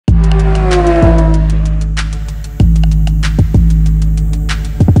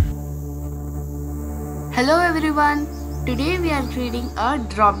everyone, today we are creating a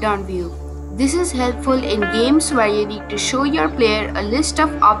drop-down view. This is helpful in games where you need to show your player a list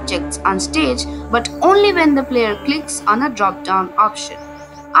of objects on stage but only when the player clicks on a drop-down option.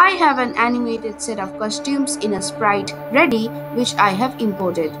 I have an animated set of costumes in a sprite ready which I have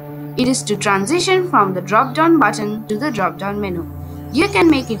imported. It is to transition from the drop-down button to the drop-down menu. You can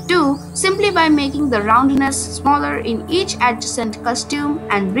make it too simply by making the roundness smaller in each adjacent costume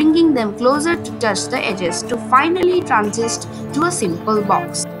and bringing them closer to touch the edges to finally transit to a simple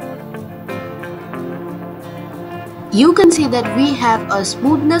box. You can see that we have a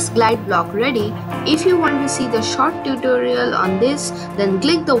smoothness glide block ready. If you want to see the short tutorial on this, then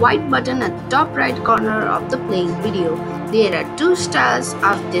click the white button at the top right corner of the playing video. There are two styles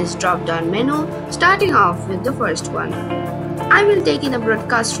of this drop-down menu, starting off with the first one. I will take in a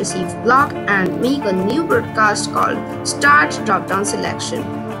broadcast receive block and make a new broadcast called Start Dropdown Selection.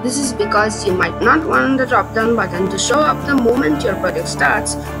 This is because you might not want the drop-down button to show up the moment your project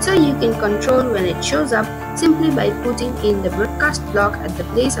starts, so you can control when it shows up simply by putting in the broadcast block at the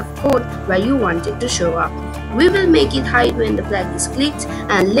place of code where you want it to show up. We will make it hide when the flag is clicked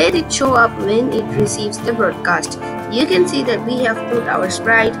and let it show up when it receives the broadcast. You can see that we have put our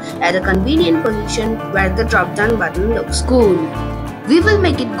sprite at a convenient position where the drop-down button looks cool. We will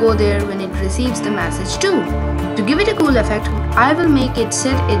make it go there when it receives the message too. To give it a cool effect, I will make it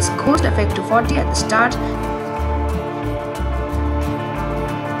set its ghost effect to 40 at the start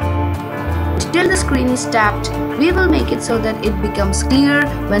till the screen is tapped. We will make it so that it becomes clear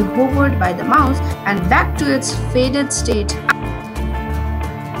when hovered by the mouse and back to its faded state.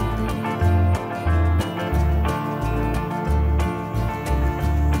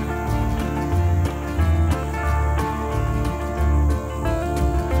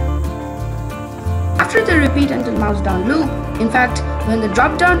 After the repeat until mouse down loop, in fact, when the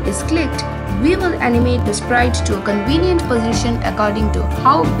drop down is clicked, we will animate the sprite to a convenient position according to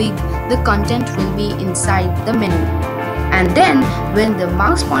how big the content will be inside the menu. And then, when the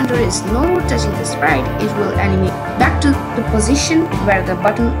mouse pointer is no more touching the sprite, it will animate back to the position where the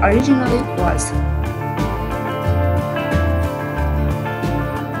button originally was.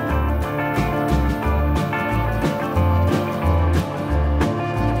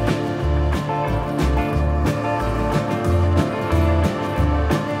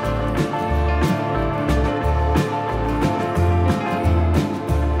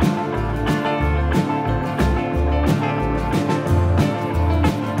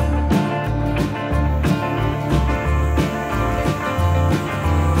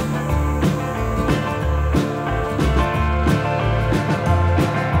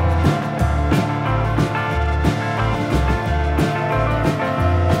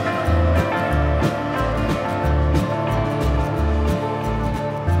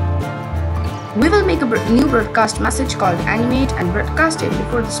 We will make a new broadcast message called animate and broadcast it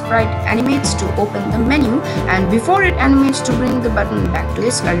before the sprite animates to open the menu and before it animates to bring the button back to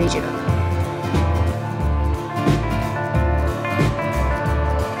its original.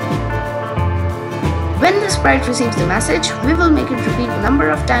 When the sprite receives the message, we will make it repeat the number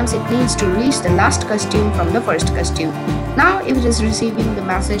of times it needs to reach the last costume from the first costume. Now, if it is receiving the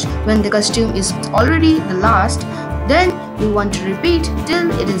message when the costume is already the last, then we want to repeat till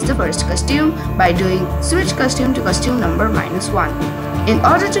it is the first costume by doing switch costume to costume number -1. In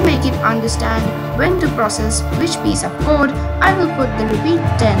order to make it understand when to process which piece of code, I will put the repeat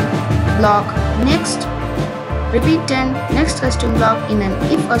 10 block next repeat 10 next costume block in an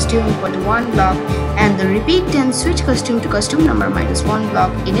if costume equal to 1 block and the repeat 10 switch costume to costume number -1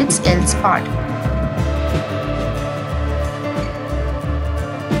 block in its else part.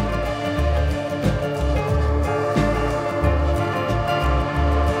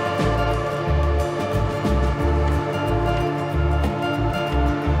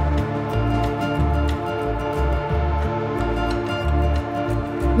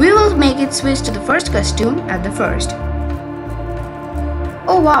 We will make it switch to the first costume at the first.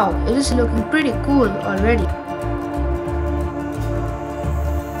 Oh wow, it is looking pretty cool already.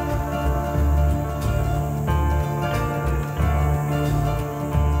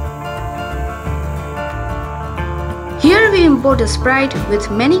 Here we import a sprite with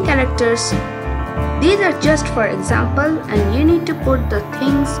many characters. These are just for example and you need to put the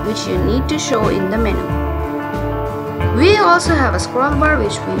things which you need to show in the menu. We also have a scroll bar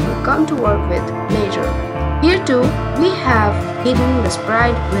which we will come to work with later. Here too, we have hidden the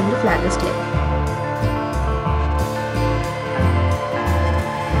sprite when the flag is clicked.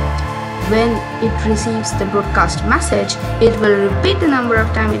 When it receives the broadcast message, it will repeat the number of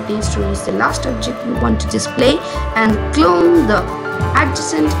times it needs to reach the last object we want to display and clone the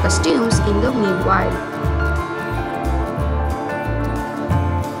adjacent costumes in the meanwhile.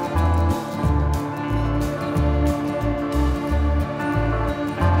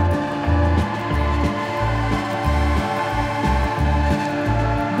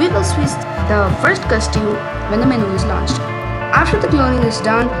 the first costume when the menu is launched. After the cloning is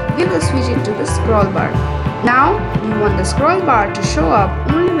done, we will switch it to the scroll bar. Now, we want the scroll bar to show up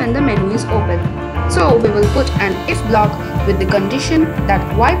only when the menu is open. So, we will put an if block with the condition that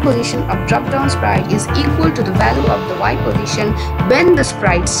Y position of drop-down sprite is equal to the value of the Y position when the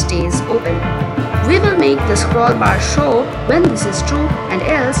sprite stays open. We will make the scroll bar show when this is true and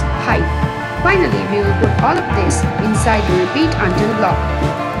else hide. Finally, we will put all of this inside the repeat until block.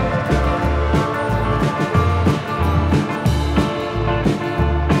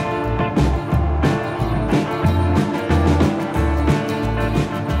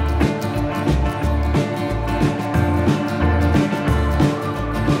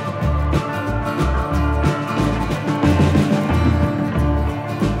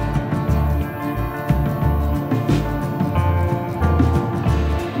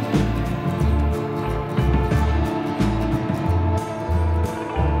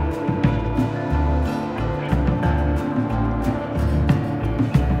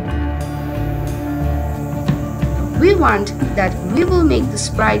 We want that we will make the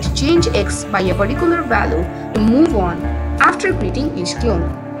sprite change X by a particular value to move on after creating each clone.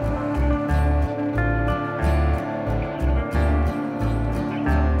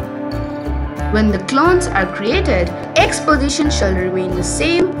 When the clones are created, X position shall remain the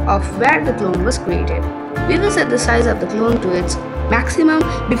same of where the clone was created. We will set the size of the clone to its maximum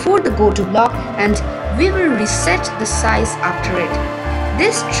before the go to block and we will reset the size after it.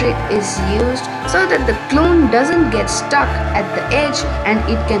 This trick is used so that the clone doesn't get stuck at the edge and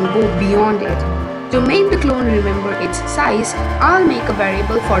it can go beyond it. To make the clone remember its size, I'll make a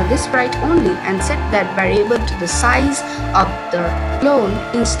variable for this sprite only and set that variable to the size of the clone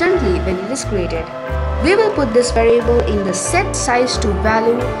instantly when it is created. We will put this variable in the set size to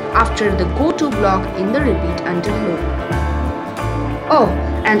value after the go to block in the repeat until loop. Oh,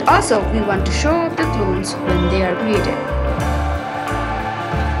 and also we want to show up the clones when they are created.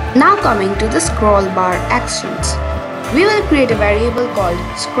 Now coming to the scroll bar actions. We will create a variable called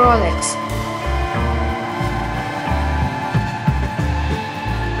scrollX.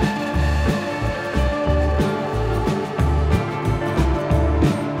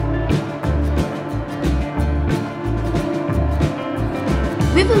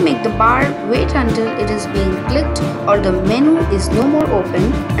 We will make the bar wait until it is being clicked or the menu is no more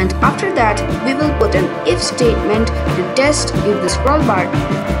open, and after that we will put an if statement to test if the scroll bar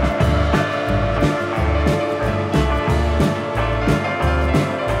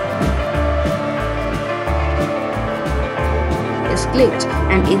is clicked,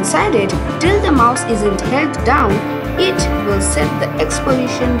 and inside it, till the mouse isn't held down, it will set the X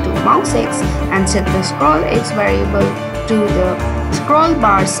position to mouse X and set the scroll X variable to the scroll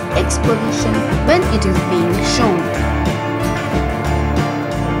bar's X position when it is being shown.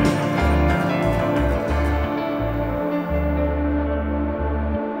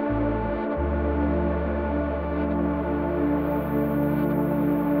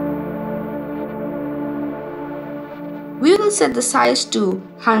 We will set the size to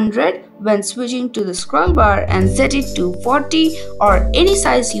 100 when switching to the scroll bar and set it to 40 or any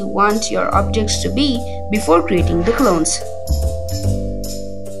size you want your objects to be before creating the clones.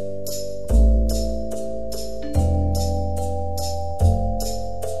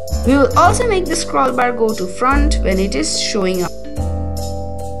 We will also make the scroll bar go to front when it is showing up.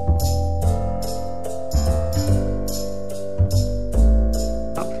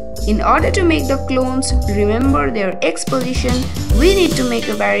 In order to make the clones remember their X position, we need to make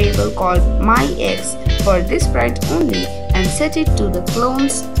a variable called myX for this sprite only and set it to the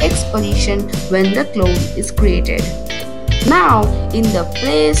clone's X position when the clone is created. Now, in the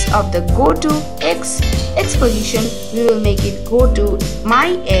place of the go to X position, we will make it go to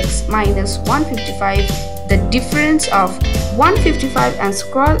myX minus 155, the difference of 155 and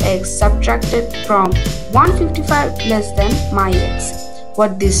scroll X subtracted from 155 less than myX.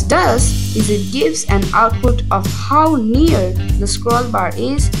 What this does is it gives an output of how near the scroll bar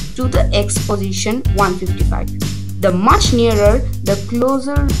is to the X position 155. The much nearer, the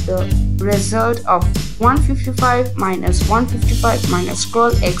closer the result of 155 minus 155 minus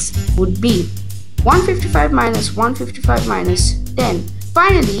scroll X would be. 155 minus 155 minus 10.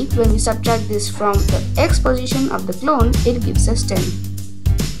 Finally, when we subtract this from the X position of the clone, it gives us 10.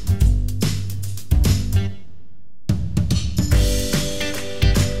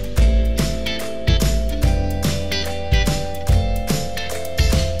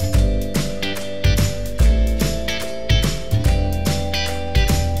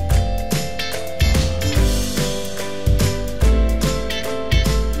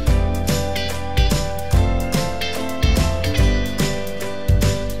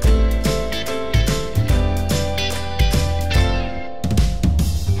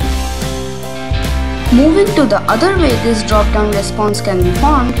 Moving to the other way this drop-down response can be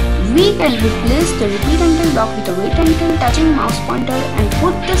formed, we can replace the repeat until block with a wait until touching mouse pointer and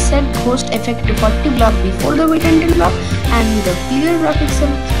put the set ghost effect to 40 block before the wait until block and the clear graphic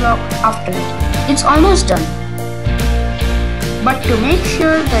select block after it. It's almost done. But to make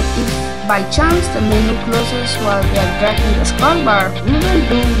sure that if by chance the menu closes while we are dragging the scroll bar, we will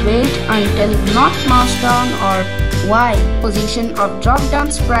do wait until not mouse down or Y position of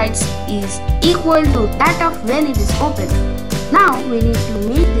drop-down sprites is equal to that of when it is open. Now we need to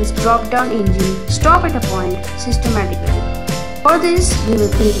make this drop-down engine stop at a point systematically. For this, we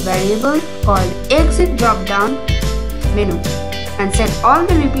will create a variable called exit drop-down menu and set all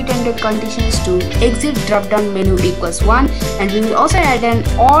the repeat ended conditions to exit drop-down menu equals 1, and we will also add an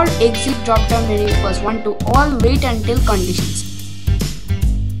or exit drop-down menu equals 1 to all wait until conditions.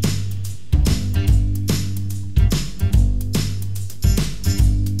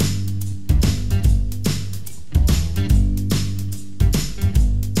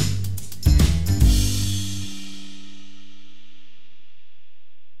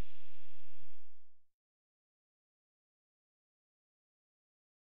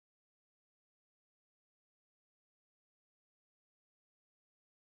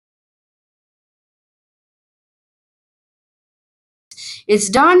 It's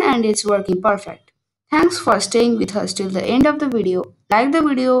done and it's working perfect. Thanks for staying with us till the end of the video. Like the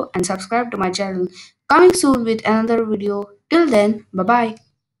video and subscribe to my channel. Coming soon with another video. Till then, bye bye.